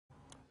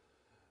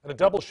And a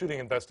double shooting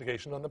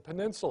investigation on the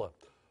peninsula.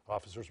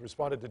 Officers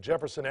responded to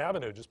Jefferson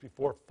Avenue just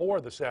before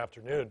 4 this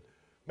afternoon.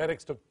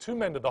 Medics took 2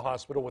 men to the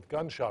hospital with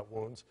gunshot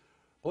wounds.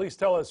 Police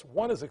tell us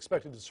one is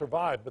expected to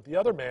survive, but the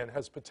other man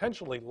has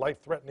potentially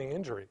life-threatening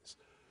injuries.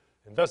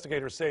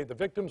 Investigators say the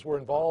victims were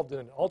involved in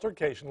an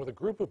altercation with a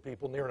group of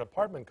people near an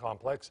apartment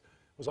complex.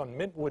 It was on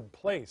Mintwood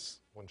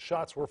Place when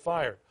shots were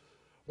fired.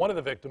 One of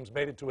the victims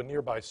made it to a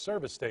nearby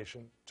service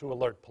station to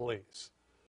alert police.